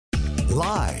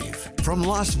Live from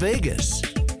Las Vegas,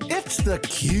 it's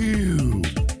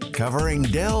theCUBE. Covering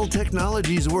Dell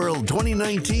Technologies World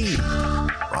 2019.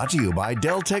 Brought to you by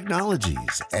Dell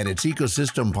Technologies and its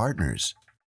ecosystem partners.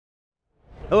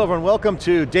 Hello everyone, welcome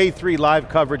to day 3 live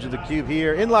coverage of theCUBE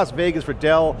here in Las Vegas for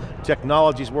Dell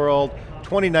Technologies World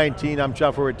 2019. I'm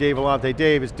John Furrier, Dave Vellante.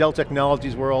 Dave, it's Dell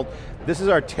Technologies World. This is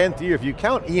our 10th year, if you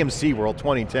count EMC World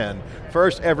 2010,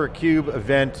 first ever CUBE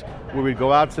event where we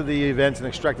go out to the events and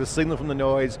extract the signal from the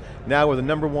noise. Now we're the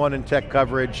 #1 in tech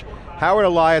coverage. Howard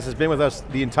Elias has been with us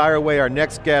the entire way, our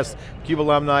next guest, CUBE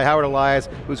alumni, Howard Elias,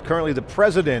 who's currently the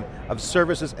President of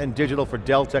Services and Digital for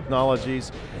Dell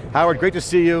Technologies. Howard, great to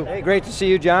see you. Hey, great to see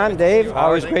you, John, Dave.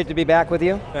 Always great to be back with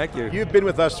you. Thank you. You've been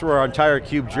with us through our entire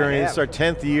CUBE journey. It's our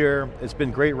 10th year. It's been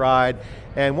a great ride.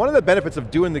 And one of the benefits of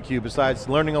doing theCUBE, besides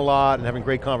learning a lot and having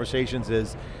great conversations,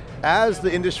 is as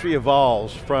the industry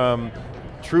evolves from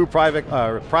true private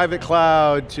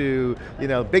cloud to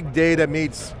big data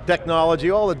meets technology,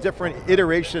 all the different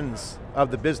iterations of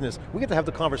the business, we get to have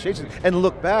the conversation and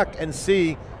look back and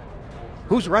see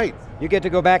who's right. You get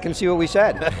to go back and see what we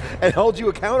said. And hold you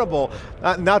accountable.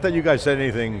 Not that you guys said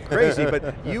anything crazy,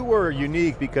 but you were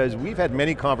unique because we've had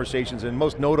many conversations, and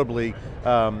most notably,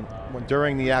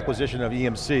 during the acquisition of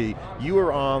EMC, you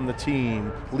were on the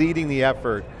team leading the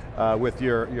effort with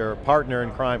your partner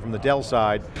in crime from the Dell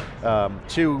side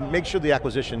to make sure the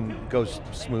acquisition goes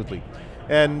smoothly.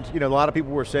 And a lot of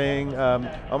people were saying,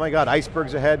 oh my God,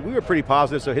 icebergs ahead. We were pretty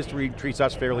positive, so history treats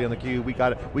us fairly on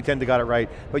theCUBE. We tend to got it right.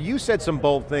 But you said some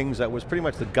bold things that was pretty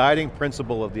much the guiding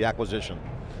principle of the acquisition.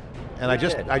 And I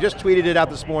just tweeted it out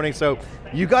this morning, so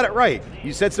you got it right.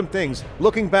 You said some things.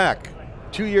 Looking back,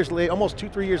 2 years later, almost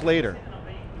 3 years later.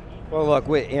 Well look,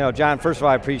 John, first of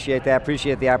all, I appreciate that.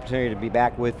 Appreciate the opportunity to be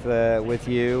back with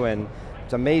you, and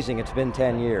it's amazing it's been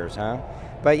 10 years, huh?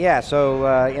 But yeah, so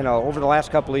over the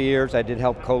last couple of years, I did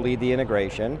help co-lead the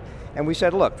integration, and we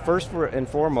said, look, first and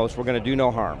foremost, we're going to do no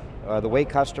harm. The way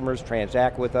customers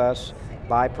transact with us,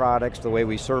 buy products, the way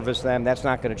we service them, that's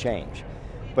not going to change.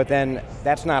 But then,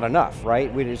 that's not enough,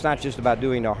 right? It's not just about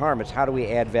doing no harm, it's how do we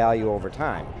add value over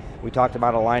time. We talked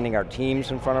about aligning our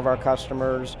teams in front of our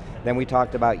customers, then we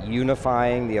talked about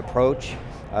unifying the approach,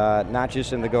 not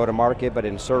just in the go-to-market, but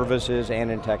in services and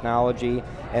in technology,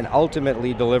 and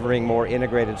ultimately delivering more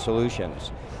integrated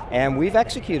solutions. And we've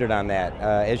executed on that,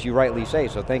 as you rightly say,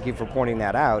 so thank you for pointing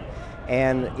that out.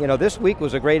 And this week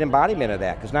was a great embodiment of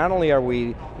that, because not only are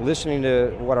we listening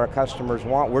to what our customers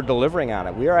want, we're delivering on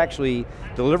it. We are actually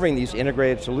delivering these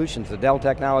integrated solutions, the Dell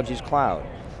Technologies Cloud,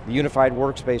 the unified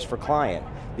workspace for client.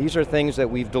 These are things that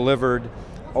we've delivered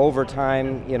over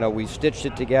time. We've stitched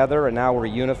it together and now we're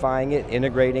unifying it,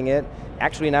 integrating it,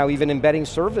 actually now even embedding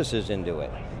services into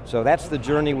it. So that's the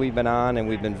journey we've been on, and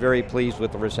we've been very pleased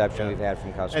with the reception we've had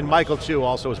from customers. And Michael too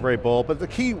also was very bold, but the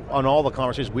key on all the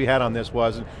conversations we had on this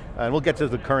was, and we'll get to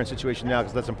the current situation now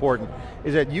because that's important,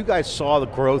 is that you guys saw the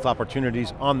growth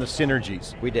opportunities on the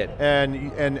synergies. We did.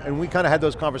 And we kind of had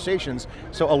those conversations.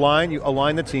 So you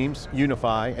align the teams,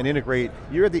 unify, and integrate.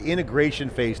 You're at the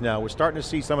integration phase now. We're starting to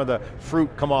see some of the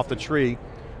fruit come off the tree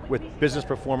with business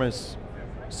performance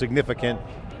significant.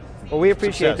 Well, we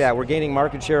appreciate that. We're gaining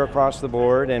market share across the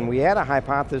board, and we had a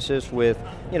hypothesis with,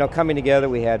 coming together,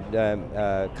 we had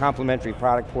complementary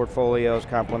product portfolios,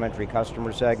 complementary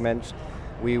customer segments.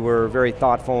 We were very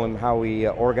thoughtful in how we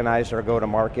organized our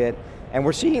go-to-market, and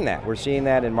we're seeing that. We're seeing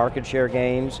that in market share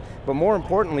gains, but more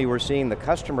importantly, we're seeing the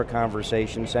customer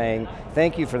conversation saying,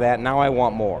 thank you for that, now I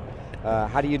want more.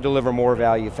 How do you deliver more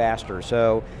value faster?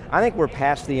 So I think we're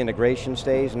past the integration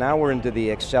stage, now we're into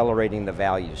the accelerating the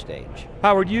value stage.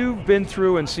 Howard, you've been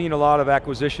through and seen a lot of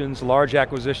acquisitions, large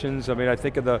acquisitions. I mean, I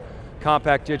think of the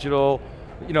Compact Digital,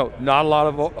 not a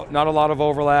lot of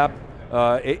overlap.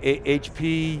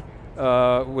 HP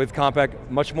with Compact,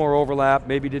 much more overlap,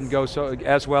 maybe didn't go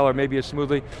as well or maybe as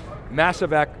smoothly.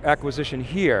 Massive acquisition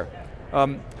here.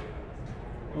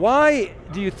 Why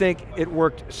do you think it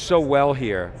worked so well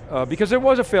here? Because there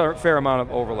was a fair amount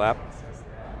of overlap.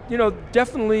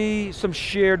 Definitely some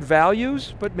shared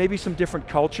values, but maybe some different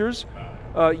cultures.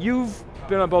 You've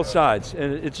been on both sides,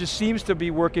 and it just seems to be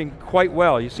working quite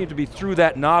well. You seem to be through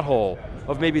that knothole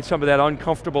of maybe some of that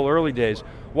uncomfortable early days.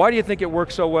 Why do you think it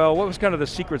worked so well? What was kind of the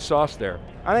secret sauce there?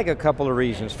 I think a couple of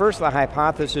reasons. First, the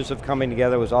hypothesis of coming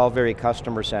together was all very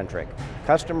customer-centric.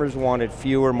 Customers wanted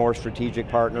fewer, more strategic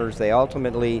partners. They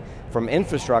ultimately, from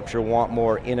infrastructure, want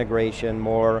more integration,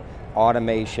 more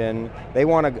automation. They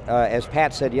want to, as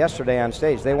Pat said yesterday on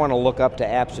stage, they want to look up to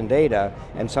apps and data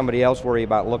and somebody else worry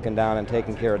about looking down and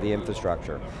taking care of the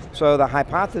infrastructure. So the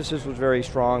hypothesis was very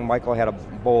strong. Michael had a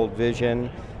bold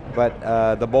vision.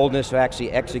 but the boldness to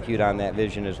actually execute on that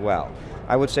vision as well.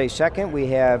 I would say second, we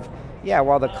have,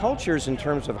 while the cultures in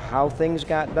terms of how things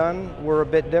got done were a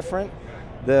bit different,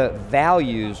 the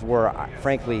values were,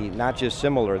 frankly, not just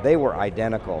similar, they were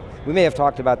identical. We may have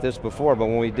talked about this before, but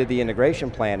when we did the integration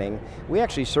planning, we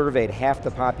actually surveyed half the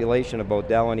population of both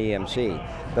Dell and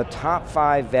EMC. The top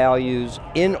 5 values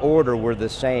in order were the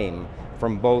same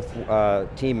from both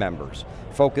team members.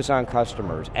 Focus on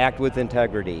customers, act with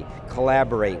integrity,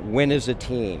 collaborate, win as a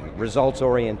team, results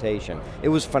orientation. It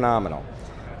was phenomenal.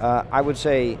 I would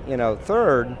say,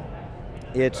 third,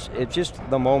 it's just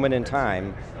the moment in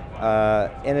time.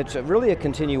 And it's really a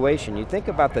continuation. You think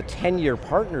about the 10-year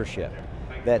partnership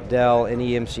that Dell and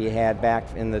EMC had back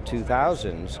in the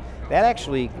 2000s, that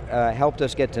actually helped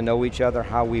us get to know each other,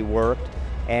 how we worked,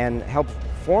 and helped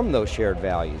form those shared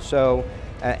values. So,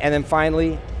 and then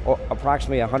finally,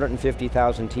 approximately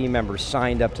 150,000 team members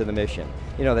signed up to the mission.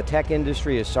 The tech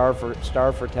industry is starved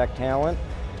for tech talent,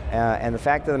 and the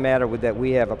fact of the matter with that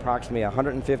we have approximately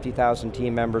 150,000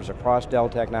 team members across Dell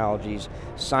Technologies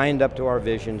signed up to our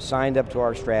vision, signed up to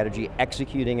our strategy,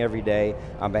 executing every day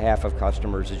on behalf of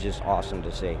customers is just awesome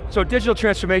to see. So digital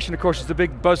transformation, of course, is the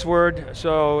big buzzword,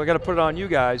 so I got to put it on you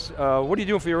guys. What are you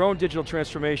doing for your own digital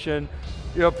transformation?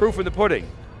 Proof in the pudding.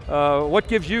 What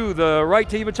gives you the right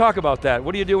to even talk about that?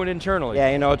 What are you doing internally?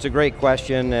 Yeah, it's a great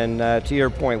question, and to your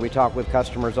point, we talk with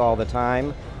customers all the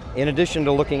time. In addition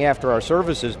to looking after our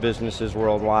services businesses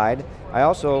worldwide, I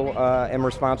also am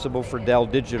responsible for Dell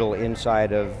Digital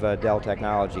inside of Dell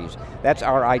Technologies. That's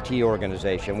our IT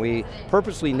organization. We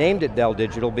purposely named it Dell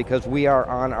Digital because we are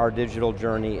on our digital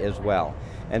journey as well.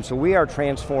 And so we are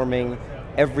transforming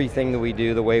everything that we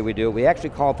do the way we do it. We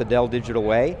actually call it the Dell Digital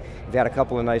Way. We've had a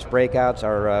couple of nice breakouts.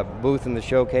 Our booth in the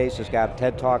showcase has got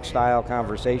TED Talk style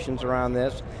conversations around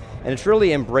this. And it's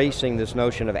really embracing this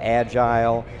notion of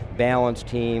agile, balanced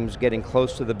teams, getting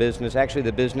close to the business, actually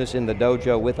the business in the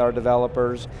dojo with our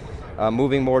developers,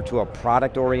 moving more to a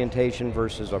product orientation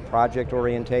versus a project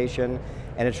orientation,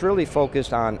 and it's really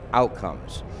focused on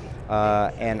outcomes.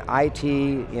 And IT,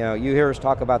 you hear us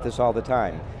talk about this all the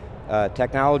time.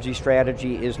 Technology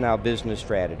strategy is now business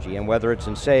strategy, and whether it's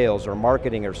in sales or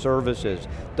marketing or services,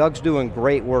 Doug's doing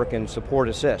great work in support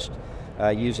assist.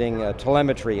 Using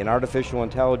telemetry and artificial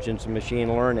intelligence and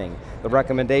machine learning, the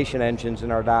recommendation engines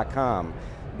in our .com,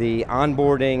 the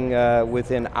onboarding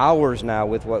within hours now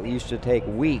with what used to take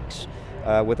weeks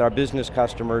with our business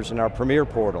customers in our Premier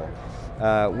portal.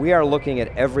 We are looking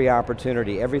at every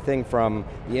opportunity, everything from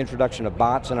the introduction of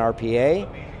bots and RPA,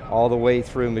 all the way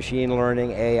through machine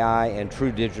learning, AI, and true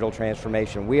digital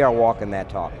transformation. We are walking that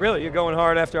talk. Really, you're going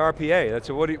hard after RPA.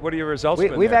 What are your results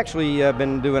been We've there? actually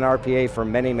been doing RPA for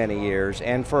many, many years,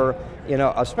 and for,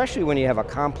 especially when you have a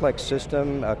complex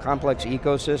system, a complex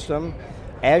ecosystem,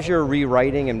 as you're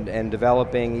rewriting and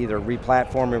developing either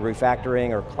replatforming, refactoring,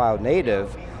 or cloud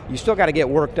native, you still got to get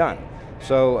work done.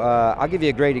 So I'll give you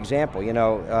a great example. In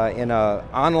an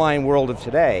online world of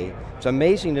today, it's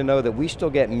amazing to know that we still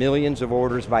get millions of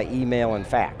orders by email and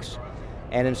fax.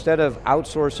 And instead of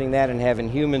outsourcing that and having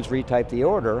humans retype the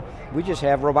order, we just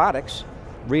have robotics,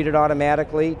 read it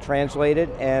automatically, translate it,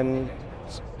 and...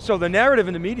 So the narrative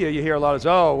in the media you hear a lot is,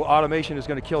 oh, automation is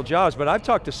going to kill jobs, but I've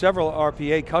talked to several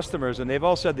RPA customers and they've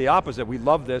all said the opposite. We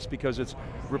love this because it's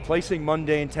replacing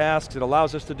mundane tasks, it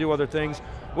allows us to do other things.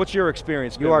 What's your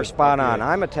experience been? You are spot RPA? on.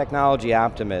 I'm a technology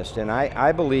optimist, and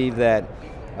I believe that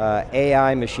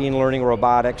AI, machine learning,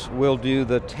 robotics will do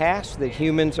the tasks that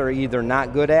humans are either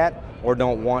not good at, or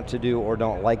don't want to do, or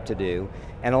don't like to do,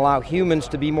 and allow humans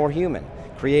to be more human.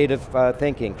 Creative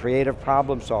thinking, creative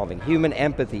problem solving, human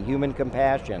empathy, human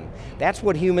compassion. That's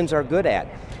what humans are good at.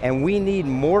 And we need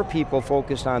more people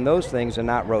focused on those things and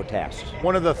not rote tasks.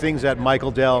 One of the things that Michael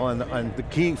Dell and the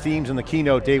key themes in the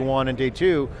keynote day 1 and day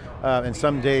 2, and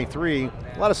some day 3,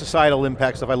 a lot of societal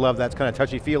impact stuff, I love that, it's kind of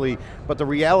touchy-feely, but the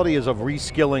reality is of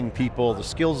reskilling people, the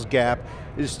skills gap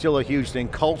is still a huge thing.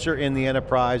 Culture in the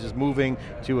enterprise is moving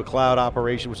to a cloud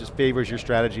operation, which favors your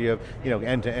strategy of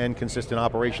end-to-end consistent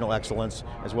operational excellence,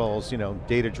 as well as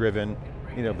data-driven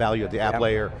value at the app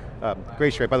layer.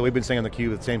 Great straight. By the way, we've been saying on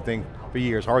theCUBE the same thing for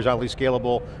years. Horizontally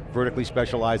scalable, vertically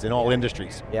specialized in all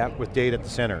industries, with data at the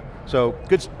center. So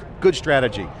good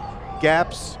strategy.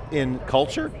 Gaps in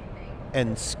culture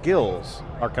and skills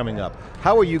are coming up.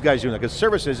 How are you guys doing that? Because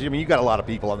services, you got a lot of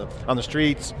people on the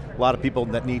streets, a lot of people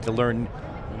that need to learn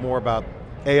more about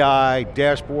AI,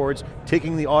 dashboards,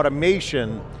 taking the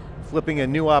automation, flipping a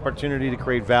new opportunity to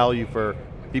create value for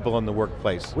people in the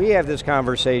workplace. We have this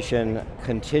conversation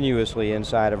continuously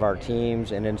inside of our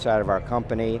teams and inside of our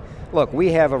company. Look,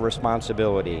 we have a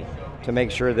responsibility to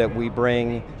make sure that we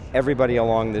bring everybody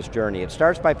along this journey. It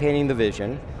starts by painting the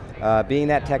vision, being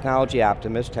that technology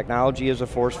optimist. Technology is a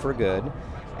force for good.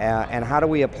 And how do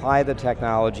we apply the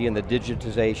technology and the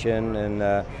digitization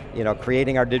and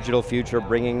creating our digital future,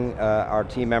 bringing our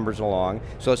team members along.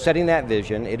 So setting that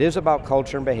vision, it is about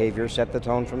culture and behavior, set the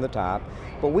tone from the top,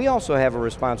 but we also have a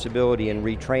responsibility in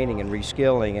retraining and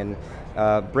reskilling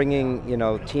and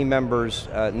bringing team members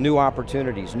new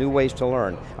opportunities, new ways to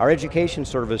learn. Our education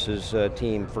services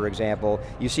team, for example,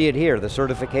 you see it here, the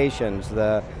certifications,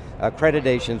 the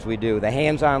accreditations we do, the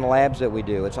hands-on labs that we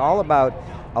do. It's all about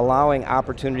allowing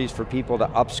opportunities for people to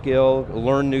upskill,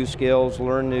 learn new skills,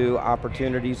 learn new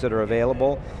opportunities that are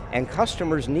available, and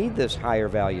customers need this higher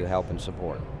value help and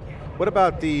support. What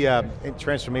about the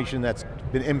transformation that's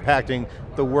been impacting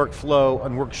the workflow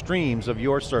and work streams of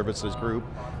your services group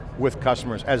with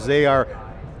customers, as they are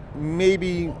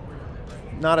maybe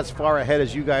not as far ahead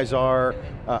as you guys are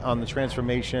on the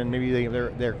transformation, maybe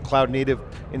they're cloud native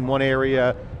in one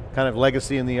area, kind of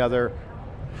legacy in the other.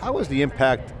 How is the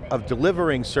impact of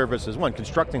delivering services, one,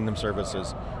 constructing them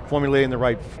services, formulating the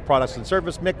right products and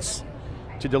service mix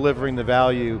to delivering the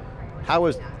value? How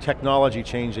has technology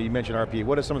changed? You mentioned RP.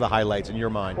 What are some of the highlights in your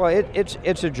mind? Well,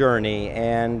 it's a journey,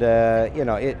 and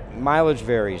mileage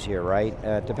varies here, right?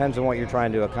 It depends on what you're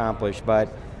trying to accomplish, but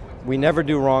we never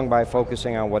do wrong by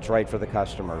focusing on what's right for the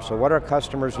customer. So what are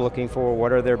customers looking for?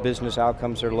 What are their business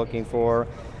outcomes they're looking for?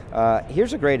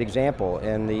 Here's a great example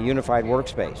in the unified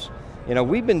workspace.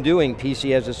 We've been doing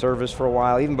PC as a service for a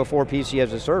while. Even before PC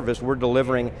as a service, we're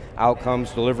delivering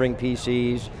outcomes, delivering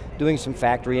PCs, doing some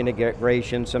factory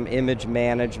integration, some image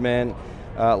management,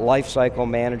 lifecycle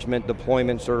management,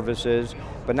 deployment services.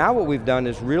 But now what we've done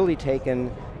is really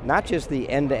taken not just the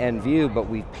end-to-end view, but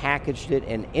we've packaged it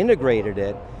and integrated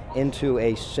it into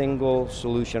a single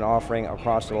solution offering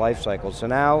across the lifecycle. So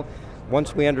now,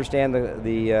 once we understand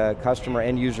the customer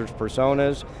end users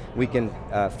personas, we can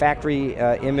factory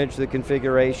image the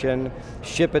configuration,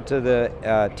 ship it to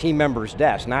the team member's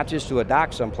desk, not just to a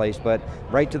dock someplace, but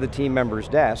right to the team member's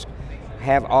desk,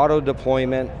 have auto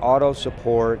deployment, auto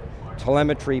support,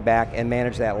 telemetry back, and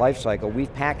manage that life cycle.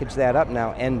 We've packaged that up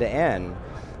now end to end.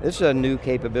 This is a new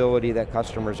capability that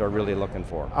customers are really looking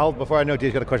for. Before I know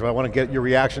Dave's got a question, I want to get your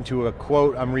reaction to a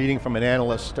quote I'm reading from an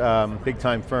analyst, big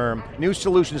time firm. New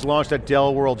solutions launched at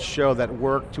Dell World show that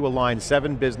work to align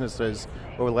 7 businesses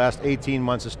over the last 18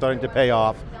 months is starting to pay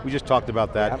off. We just talked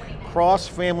about that. Yep.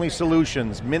 Cross-family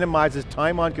solutions minimizes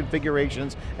time on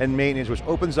configurations and maintenance, which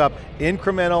opens up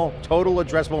incremental, total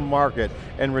addressable market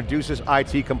and reduces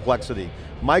IT complexity.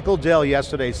 Michael Dell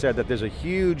yesterday said that there's a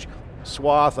huge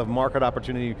swath of market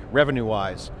opportunity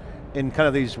revenue-wise in kind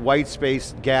of these white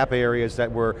space gap areas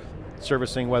that we're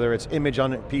servicing, whether it's image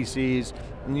on PCs,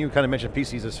 and you kind of mentioned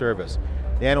PCs as a service.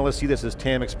 The analysts see this as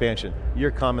TAM expansion.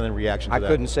 Your comment and reaction to that? I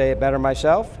couldn't say it better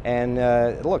myself, and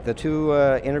look, the 2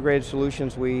 integrated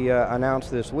solutions we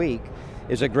announced this week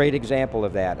is a great example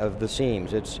of that, of the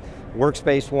seams. It's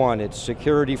Workspace ONE, it's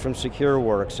security from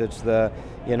SecureWorks, it's the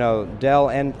Dell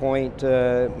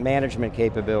endpoint management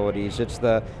capabilities, it's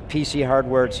the PC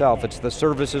hardware itself, it's the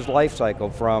services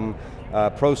lifecycle from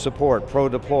Pro Support, Pro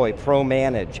Deploy, Pro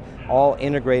Manage, all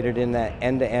integrated in that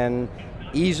end-to-end,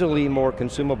 easily more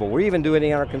consumable. We're even doing it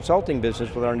in our consulting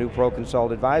business with our new Pro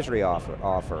Consult Advisory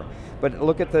offer. But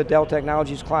look at the Dell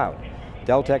Technologies Cloud.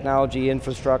 Dell Technology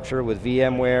Infrastructure with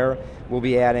VMware. We'll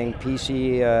be adding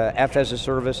PC F as a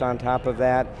service on top of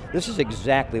that. This is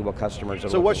exactly what customers are looking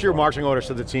for. So what's your marching orders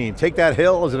to the team? Take that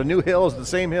hill, is it a new hill, is it the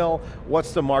same hill?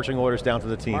 What's the marching orders down to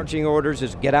the team? Marching orders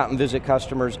is get out and visit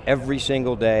customers every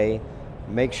single day,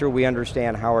 make sure we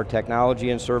understand how our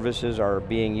technology and services are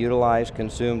being utilized,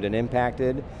 consumed, and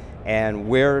impacted, and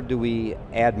where do we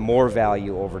add more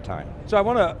value over time. So I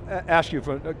want to ask you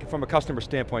from a customer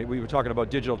standpoint, we were talking about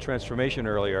digital transformation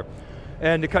earlier,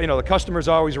 and the customer's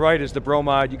always right is the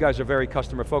bromide, you guys are very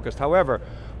customer focused. However,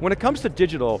 when it comes to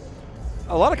digital,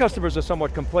 a lot of customers are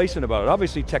somewhat complacent about it.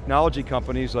 Obviously technology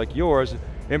companies like yours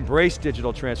embrace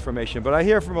digital transformation, but I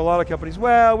hear from a lot of companies,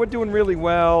 well, we're doing really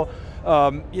well,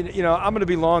 I'm going to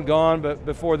be long gone but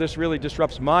before this really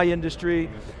disrupts my industry.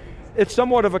 It's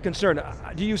somewhat of a concern.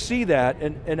 Do you see that,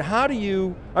 and how do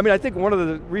you, I think one of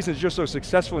the reasons you're so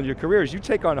successful in your career is you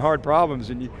take on hard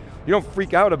problems and you don't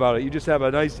freak out about it, you just have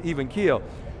a nice even keel.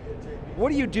 What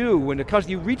do you do when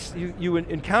you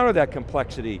encounter that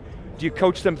complexity? Do you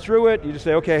coach them through it? You just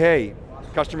say, okay, hey,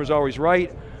 customer's always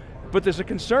right, but there's a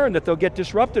concern that they'll get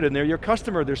disrupted and they're your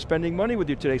customer, they're spending money with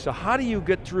you today, so how do you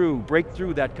break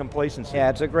through that complacency? Yeah,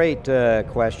 it's a great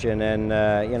question, and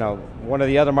one of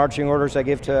the other marching orders I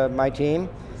give to my team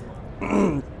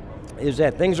is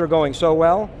that things are going so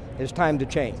well, it's time to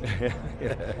change.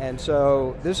 And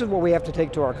so this is what we have to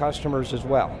take to our customers as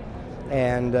well.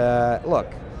 And look,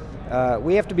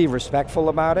 we have to be respectful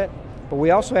about it, but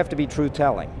we also have to be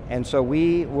truth-telling. And so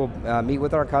we will meet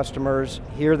with our customers,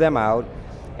 hear them out,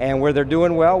 and where they're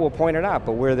doing well, we'll point it out,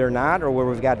 but where they're not, or where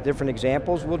we've got different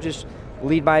examples, we'll just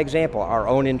lead by example, our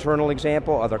own internal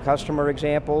example, other customer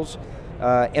examples,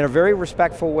 in a very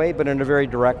respectful way, but in a very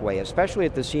direct way, especially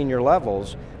at the senior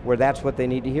levels, where that's what they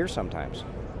need to hear sometimes.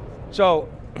 So,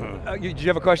 do you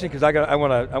have a question? Because I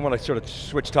want to sort of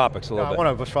switch topics a little bit. I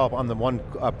want to follow up on the one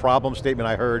problem statement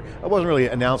I heard. It wasn't really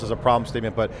announced as a problem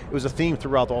statement, but it was a theme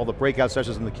throughout all the breakout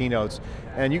sessions and the keynotes,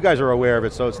 and you guys are aware of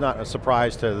it, so it's not a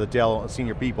surprise to the Dell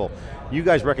senior people. You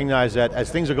guys recognize that as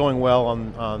things are going well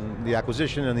on the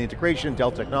acquisition and the integration,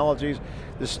 Dell Technologies,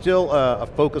 there's still a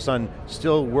focus on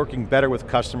still working better with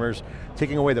customers,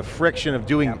 taking away the friction of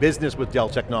doing business with Dell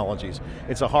Technologies.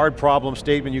 It's a hard problem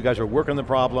statement, you guys are working the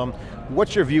problem.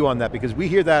 What's your view on that? Because we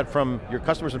hear that from your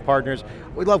customers and partners,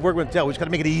 we love working with Dell, we just got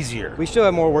to make it easier. We still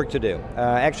have more work to do.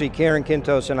 Actually, Karen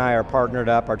Quintos and I are partnered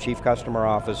up, our Chief Customer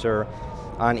Officer,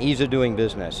 on ease of doing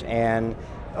business. And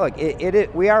look,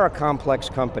 we are a complex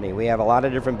company. We have a lot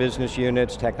of different business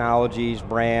units, technologies,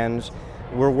 brands.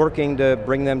 We're working to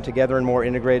bring them together in more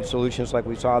integrated solutions like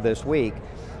we saw this week,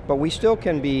 but we still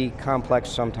can be complex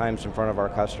sometimes in front of our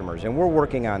customers, and we're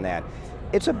working on that.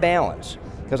 It's a balance,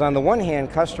 because on the one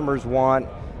hand, customers want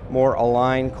more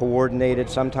aligned, coordinated,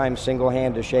 sometimes single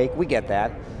hand to shake, we get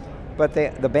that, but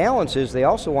the balance is they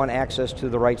also want access to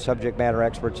the right subject matter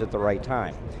experts at the right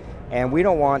time. And we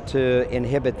don't want to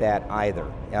inhibit that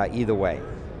either way.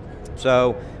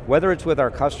 So whether it's with our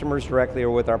customers directly or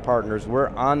with our partners, we're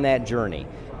on that journey.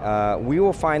 We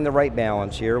will find the right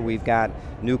balance here. We've got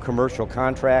new commercial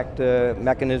contract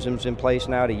mechanisms in place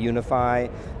now to unify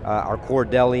our core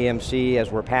Dell EMC as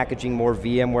we're packaging more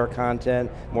VMware content,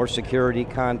 more security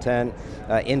content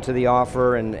into the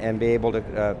offer and be able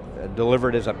to deliver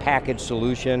it as a packaged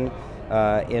solution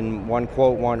in one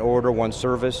quote, one order, one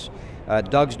service.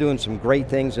 Doug's doing some great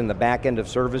things in the back end of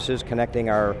services, connecting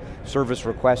our service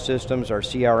request systems, our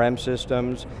CRM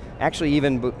systems. Actually,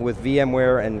 even with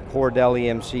VMware and core Dell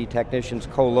EMC technicians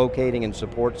co-locating in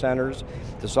support centers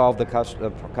to solve the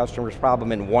customer's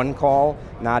problem in one call,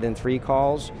 not in 3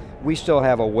 calls. We still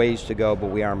have a ways to go,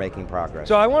 but we are making progress.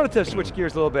 So I wanted to switch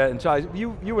gears a little bit, and so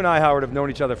you and I, Howard, have known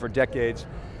each other for decades.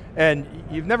 And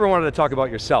you've never wanted to talk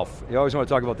about yourself. You always want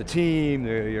to talk about the team,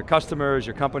 your customers,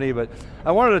 your company, but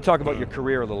I wanted to talk about your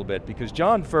career a little bit because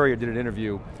John Furrier did an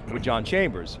interview with John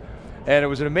Chambers. And it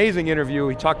was an amazing interview.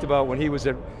 He talked about when he was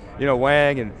at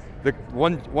Wang and the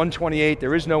 128,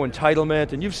 there is no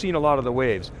entitlement, and you've seen a lot of the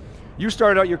waves. You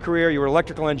started out your career, you were an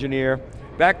electrical engineer.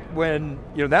 Back when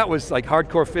that was like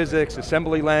hardcore physics,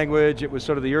 assembly language, it was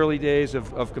sort of the early days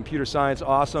of computer science,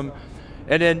 awesome.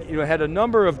 And then had a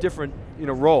number of different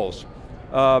roles.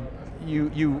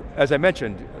 As I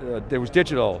mentioned, there was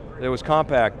digital, there was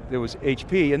compact, there was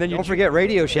HP, and then don't forget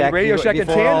Radio Shack. Radio Shack and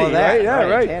Tandy, right? Yeah,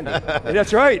 right. Tandy.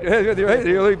 That's right,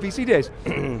 the early PC days.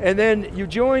 And then you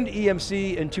joined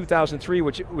EMC in 2003,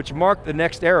 which marked the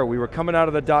next era. We were coming out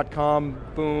of the .com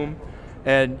boom,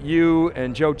 and you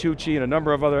and Joe Tucci and a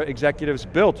number of other executives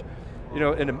built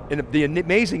in the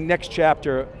amazing next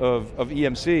chapter of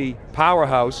EMC,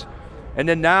 Powerhouse. And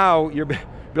then now you're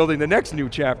building the next new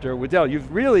chapter with Dell.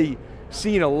 You've really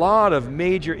seen a lot of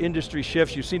major industry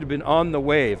shifts. You seem to have been on the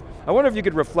wave. I wonder if you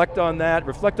could reflect on that,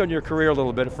 reflect on your career a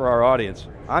little bit for our audience.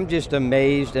 I'm just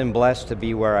amazed and blessed to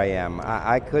be where I am.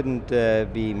 I couldn't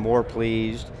be more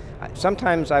pleased.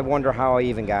 Sometimes I wonder how I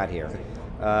even got here.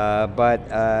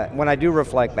 But when I do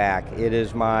reflect back, it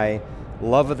is my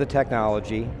love of the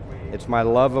technology. It's my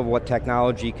love of what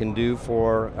technology can do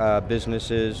for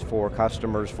businesses, for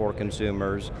customers, for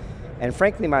consumers, and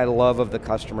frankly my love of the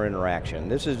customer interaction.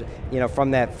 This is,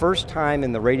 from that first time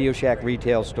in the Radio Shack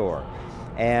retail store,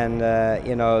 and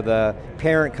the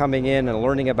parent coming in and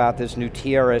learning about this new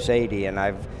TRS-80, and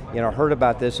I've heard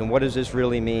about this and what does this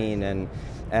really mean,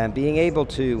 and being able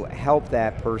to help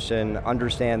that person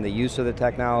understand the use of the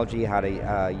technology, how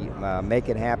to make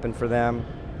it happen for them.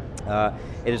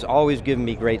 It has always given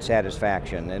me great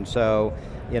satisfaction, and so,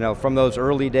 from those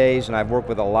early days, and I've worked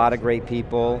with a lot of great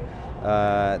people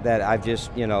that I've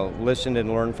just, listened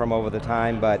and learned from over the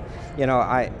time. But,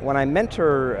 when I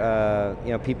mentor,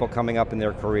 people coming up in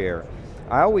their career,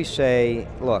 I always say,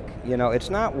 look, it's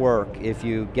not work if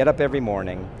you get up every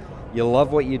morning, you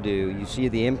love what you do, you see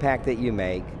the impact that you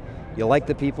make, you like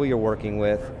the people you're working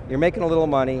with, you're making a little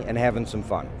money and having some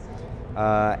fun.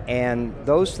 And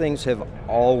those things have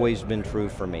always been true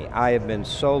for me. I have been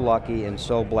so lucky and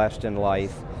so blessed in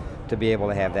life to be able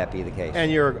to have that be the case.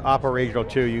 And you're operational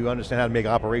too. You understand how to make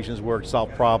operations work,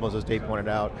 solve problems, as Dave pointed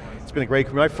out. It's been a great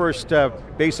career. My first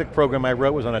basic program I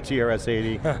wrote was on a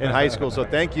TRS-80 in high school, so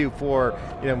thank you for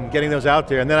getting those out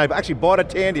there. And then I actually bought a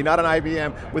Tandy, not an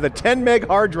IBM, with a 10 meg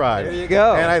hard drive. There you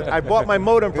go. And I bought my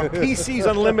modem from PCs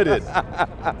Unlimited,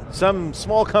 some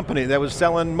small company that was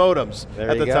selling modems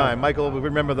at the time. Michael will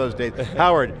remember those days.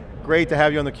 Howard, great to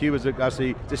have you on theCUBE as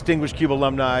obviously distinguished CUBE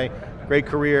alumni. Great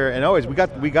career, and always, we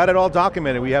got it all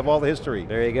documented. We have all the history.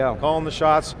 There you go. Calling the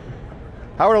shots.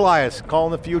 Howard Elias,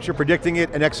 calling the future, predicting it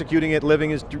and executing it,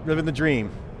 living the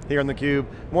dream here on theCUBE.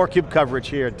 More CUBE coverage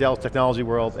here at Dell Technology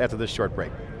World after this short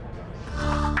break.